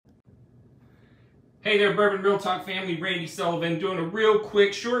Hey there, Bourbon Real Talk family, Randy Sullivan doing a real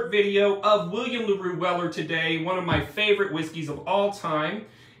quick short video of William Larue Weller today, one of my favorite whiskeys of all time.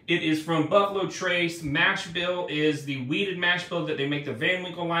 It is from Buffalo Trace. Mash bill is the wheated mash bill that they make the Van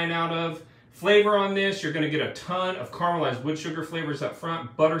Winkle line out of. Flavor on this, you're going to get a ton of caramelized wood sugar flavors up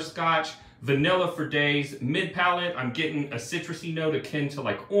front, butterscotch, vanilla for days. Mid palate, I'm getting a citrusy note akin to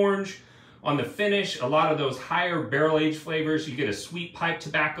like orange. On the finish, a lot of those higher barrel-aged flavors. You get a sweet pipe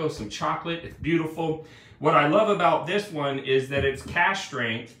tobacco, some chocolate. It's beautiful. What I love about this one is that it's cask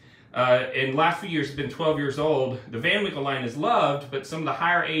strength. In the last few years, it's been 12 years old. The Van Winkle line is loved, but some of the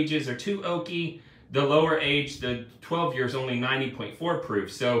higher ages are too oaky. The lower age, the 12 years, only 90.4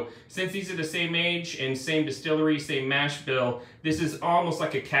 proof. So since these are the same age and same distillery, same mash bill, this is almost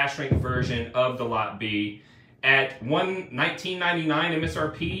like a cask strength version of the Lot B. At $19.99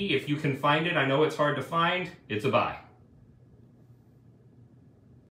 MSRP, if you can find it, I know it's hard to find, it's a buy.